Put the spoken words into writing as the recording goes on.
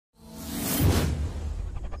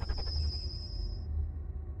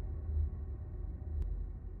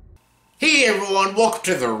everyone, welcome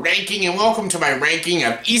to the ranking and welcome to my ranking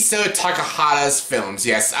of Isao Takahata's films.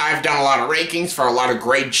 Yes, I've done a lot of rankings for a lot of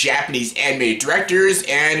great Japanese animated directors,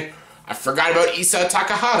 and I forgot about Isao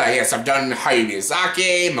Takahata. Yes, I've done Hayao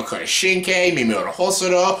Miyazaki, Makoto Shinkai, Miyamoto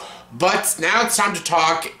Hosoda, but now it's time to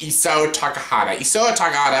talk Isao Takahata. Isao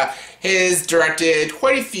Takahata has directed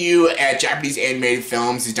quite a few Japanese animated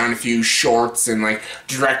films. He's done a few shorts and like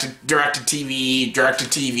direct-to-TV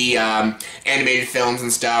animated films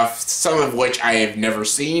and stuff, some of which I have never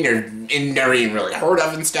seen or never even really heard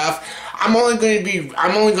of and stuff. I'm only going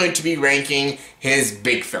to be ranking his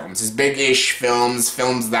big films, his big-ish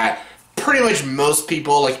films that pretty much most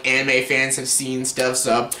people, like anime fans, have seen stuff.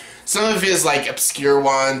 So some of his like obscure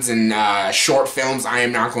ones and short films I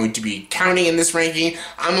am not going to be counting in this ranking.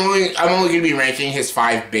 I'm only going to be ranking his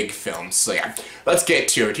 5 big films. So yeah, let's get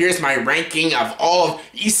to it. Here's my ranking of all of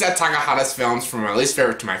Isao Takahata's films from my least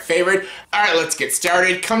favorite to my favorite. Alright, let's get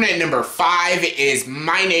started. Coming in at number 5 is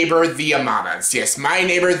My Neighbor the Yamadas. Yes, My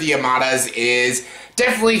Neighbor the Yamadas is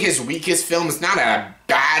definitely his weakest film. It's not a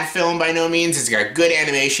bad film by no means. It's got good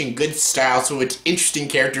animation, good style to it, interesting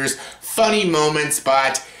characters, funny moments,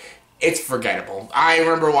 but it's forgettable. I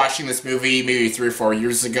remember watching this movie maybe 3 or 4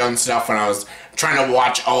 years ago and stuff when I was trying to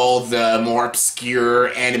watch all the more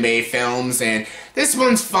obscure anime films, and this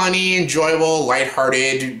one's funny, enjoyable,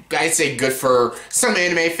 lighthearted. I'd say good for some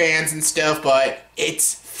anime fans and stuff, but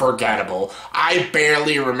it's forgettable. I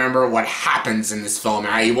barely remember what happens in this film.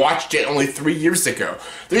 I watched it only 3 years ago.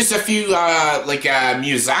 There's a few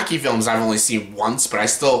Miyazaki films I've only seen once, but I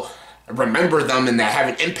still remember them and that have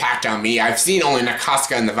an impact on me. I've seen only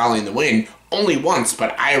Nakasuka and the Valley in the Wind only once,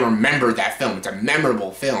 but I remember that film. It's a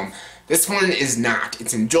memorable film. This one is not.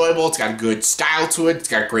 It's enjoyable, it's got a good style to it, it's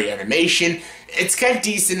got great animation, it's got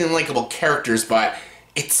decent and likable characters, but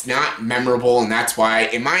it's not memorable, and that's why,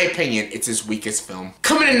 in my opinion, it's his weakest film.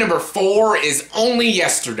 Coming in number 4 is Only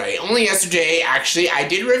Yesterday. Only Yesterday, actually, I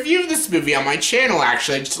did review this movie on my channel,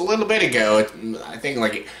 actually, just a little bit ago. I think,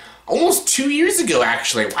 like, almost 2 years ago,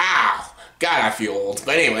 actually. Wow. God, I feel old.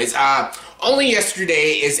 But anyways, Only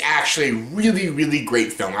Yesterday is actually a really, really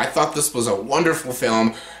great film. I thought this was a wonderful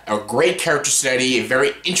film, a great character study, a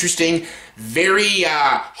very interesting, very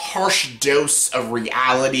harsh dose of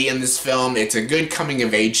reality in this film. It's a good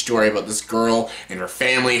coming-of-age story about this girl and her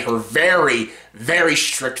family, her very, very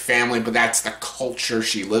strict family, but that's the culture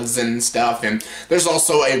she lives in and stuff. And there's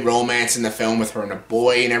also a romance in the film with her and a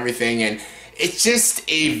boy and everything, and it's just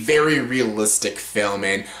a very realistic film,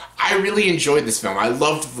 and I really enjoyed this film. I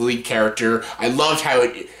loved the lead character. I loved how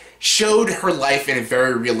it showed her life in a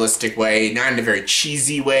very realistic way, not in a very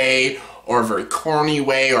cheesy way, or a very corny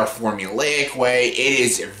way, or a formulaic way. It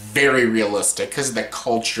is very realistic because of the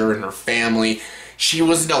culture and her family. She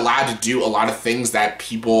wasn't allowed to do a lot of things that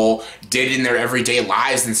people did in their everyday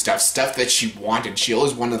lives and stuff that she wanted. She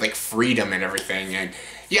always wanted, like, freedom and everything, and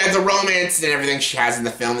yeah, the romance and everything she has in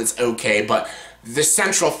the film is okay, but the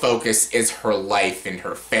central focus is her life and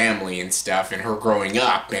her family and stuff and her growing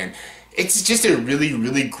up, and it's just a really,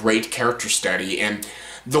 really great character study, and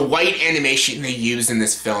the white animation they use in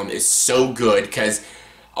this film is so good because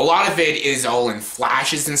a lot of it is all in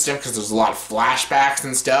flashes and stuff because there's a lot of flashbacks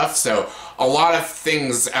and stuff, so a lot of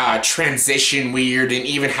things transition weird, and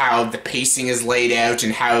even how the pacing is laid out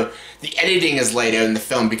and how the editing is laid out in the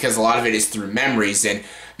film, because a lot of it is through memories, and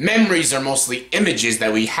memories are mostly images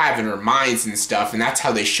that we have in our minds and stuff, and that's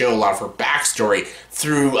how they show a lot of her backstory,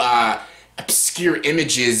 through obscure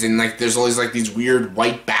images, and like there's always like these weird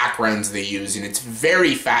white backgrounds they use, and it's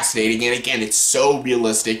very fascinating, and again, it's so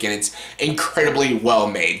realistic and it's incredibly well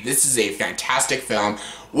made. This is a fantastic film.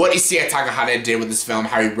 What Isao Takahata did with this film,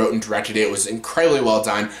 how he wrote and directed it, was incredibly well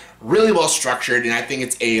done, really well structured, and I think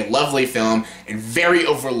it's a lovely film and very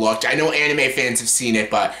overlooked. I know anime fans have seen it,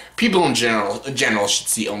 but people in general should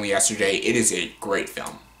see Only Yesterday. It is a great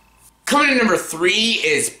film. Coming in number 3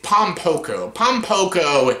 is Pompoko.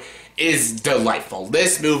 Pompoko is delightful.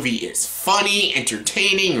 This movie is funny,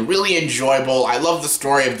 entertaining, really enjoyable. I love the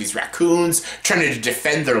story of these raccoons trying to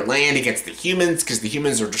defend their land against the humans because the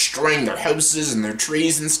humans are destroying their houses and their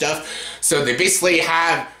trees and stuff. So they basically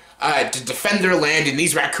have to defend their land, and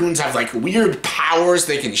these raccoons have like weird powers.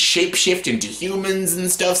 They can shapeshift into humans and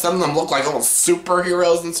stuff. Some of them look like little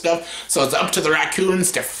superheroes and stuff. So it's up to the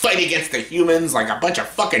raccoons to fight against the humans like a bunch of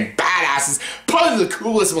fucking badasses. Probably the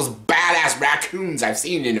coolest, most badass raccoons I've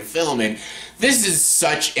seen in a film, and this is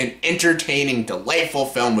such an entertaining, delightful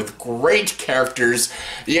film with great characters.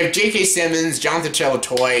 You have J.K. Simmons, Jonathan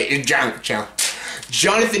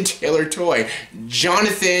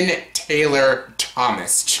Taylor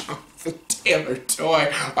Thomas. The Taylor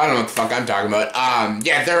toy. I don't know what the fuck I'm talking about.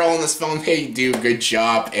 Yeah, they're all in this film. They do a good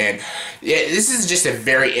job, and yeah, this is just a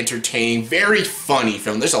very entertaining, very funny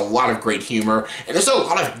film. There's a lot of great humor, and there's a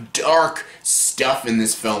lot of dark stuff in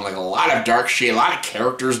this film, like a lot of dark shit. A lot of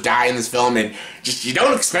characters die in this film, and just you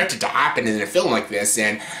don't expect it to happen in a film like this.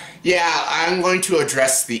 And yeah, I'm going to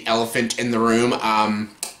address the elephant in the room.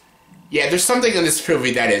 Yeah, there's something in this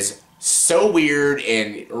movie that is so weird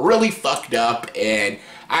and really fucked up, and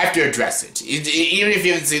I have to address it. Even if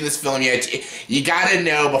you haven't seen this film yet, you gotta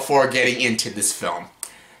know before getting into this film.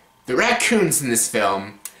 The raccoons in this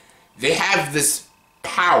film, they have this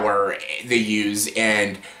power they use,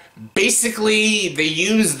 and basically they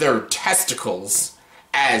use their testicles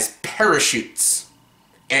as parachutes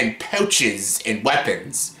and pouches and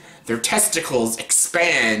weapons. Their testicles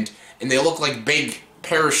expand and they look like big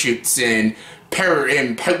parachutes and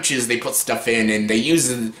pouches they put stuff in, and they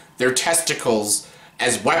use their testicles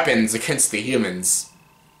as weapons against the humans.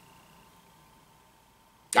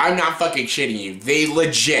 I'm not fucking shitting you. They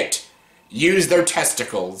legit use their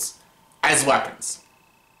testicles as weapons.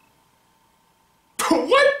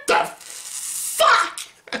 What the fuck?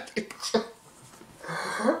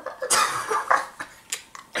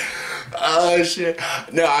 Oh shit.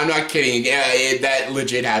 No, I'm not kidding. Yeah, that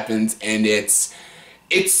legit happens, and it's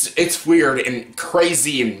weird and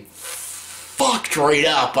crazy and fucked right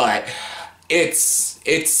up, but it's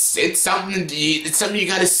something you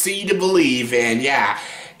gotta see to believe. And yeah,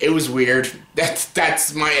 it was weird.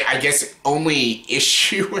 That's my, I guess, only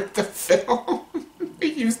issue with the film. They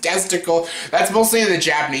use testicle. That's mostly in the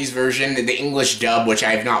Japanese version, the English dub, which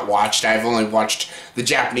I have not watched. I've only watched the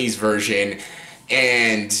Japanese version,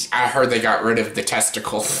 and I heard they got rid of the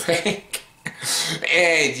testicle thing.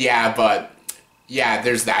 And yeah, but yeah,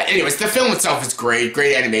 there's that. Anyways, the film itself is great.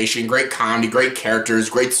 Great animation, great comedy, great characters,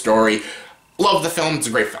 great story. Love the film. It's a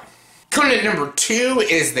great film. Coming in at number 2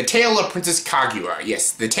 is The Tale of Princess Kaguya.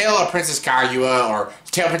 Yes, The Tale of Princess Kaguya, or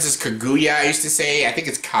The Tale of Princess Kaguya, I used to say. I think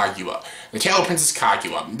it's Kaguya. The Tale of Princess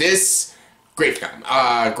Kaguya. This, great film.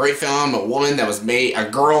 Great film. A woman that was made, a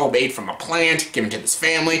girl made from a plant, given to this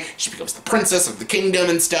family. She becomes the princess of the kingdom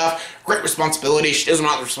and stuff. Great responsibility. She doesn't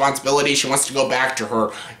want the responsibility. She wants to go back to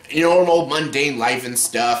her normal, mundane life and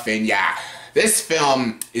stuff. And yeah, this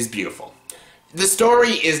film is beautiful. The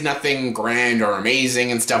story is nothing grand or amazing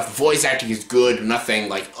and stuff. The voice acting is good, nothing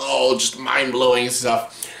like, oh, just mind-blowing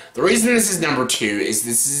stuff. The reason this is number 2 is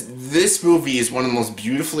this movie is one of the most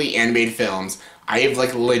beautifully animated films I have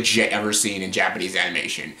like legit ever seen in Japanese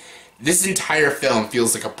animation. This entire film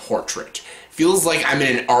feels like a portrait. Feels like I'm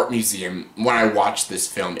in an art museum when I watch this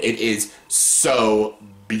film. It is so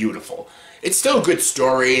beautiful. It's still a good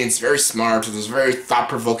story, and it's very smart. There's very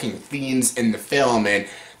thought-provoking themes in the film, and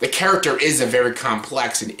the character is a very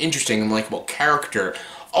complex and interesting and likable character.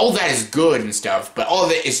 All that is good and stuff, but all of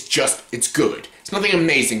it is just, it's good. It's nothing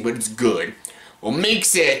amazing, but it's good. What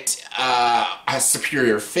makes it a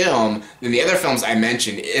superior film than the other films I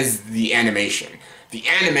mentioned is the animation. The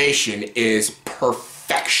animation is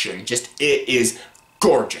perfection. Just, it is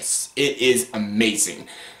gorgeous. It is amazing.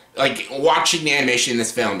 Like, watching the animation in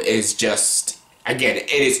this film is just, again,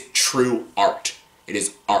 it is true art. It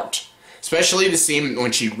is art. Especially the scene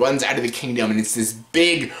when she runs out of the kingdom and it's this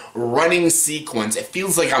big running sequence. It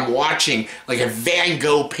feels like I'm watching like a Van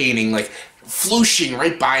Gogh painting, like flooshing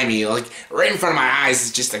right by me, like right in front of my eyes.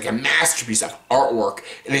 Is just like a masterpiece of artwork,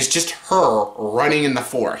 and it's just her running in the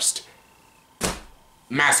forest.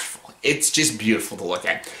 Masterful. It's just beautiful to look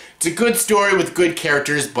at. It's a good story with good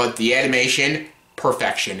characters, but the animation,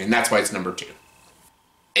 perfection, and that's why it's number 2.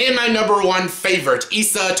 And my number 1 favorite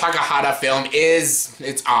Isao Takahata film is,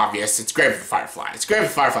 it's obvious, it's Grave of the Firefly. It's Grave of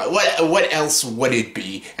the Firefly. What else would it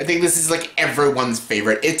be? I think this is like everyone's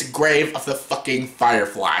favorite. It's Grave of the fucking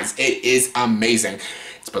Fireflies. It is amazing.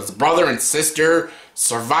 It's about his brother and sister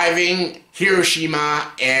surviving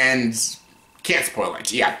Hiroshima, and can't spoil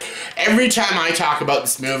it. Yeah. Every time I talk about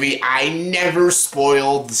this movie, I never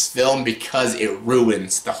spoil this film because it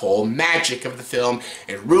ruins the whole magic of the film.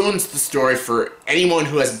 It ruins the story for anyone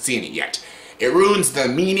who hasn't seen it yet. It ruins the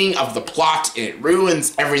meaning of the plot. It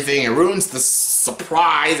ruins everything. It ruins the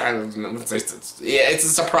surprise. It's a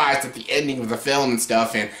surprise at the ending of the film and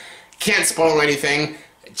stuff, and can't spoil anything.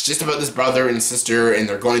 It's just about this brother and sister, and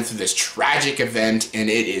they're going through this tragic event, and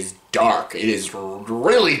it is dark. It is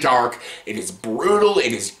really dark. It is brutal.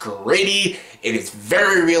 It is gritty. It is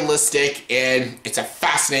very realistic, and it's a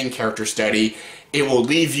fascinating character study. It will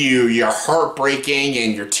leave your heart breaking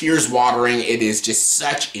and your tears watering. It is just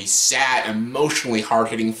such a sad, emotionally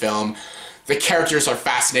hard-hitting film. The characters are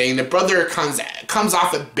fascinating. The brother comes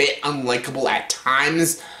off a bit unlikable at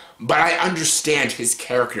times, but I understand his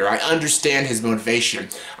character. I understand his motivation.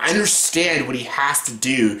 I understand what he has to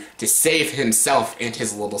do to save himself and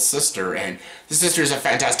his little sister. And the sister is a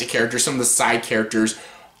fantastic character. Some of the side characters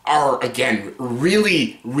are, again,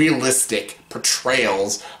 really realistic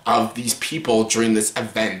portrayals of these people during this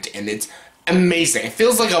event, and it's amazing. It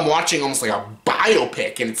feels like I'm watching almost like a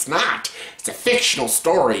biopic, and it's not. It's a fictional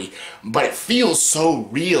story, but it feels so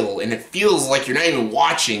real, and it feels like you're not even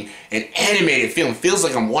watching an animated film. It feels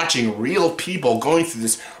like I'm watching real people going through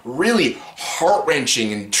this really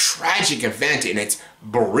heart-wrenching and tragic event, and it's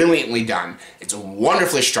brilliantly done. It's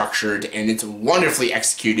wonderfully structured, and it's wonderfully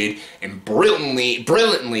executed, and brilliantly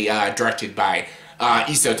directed by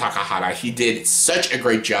Isao Takahata. He did such a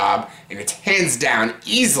great job, and it's hands down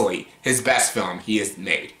easily his best film he has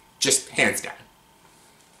made. Just hands down.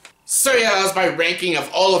 So yeah, that was my ranking of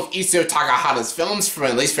all of Isao Takahata's films, from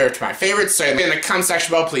my least favorite to my favorite. So in the comment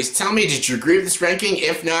section below, please tell me, did you agree with this ranking?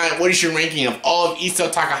 If not, what is your ranking of all of Isao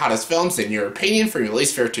Takahata's films, in your opinion, from your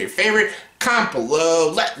least favorite to your favorite? Comment below,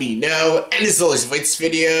 let me know. And as always, if you like this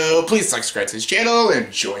video, please subscribe to this channel and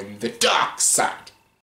join the dark side.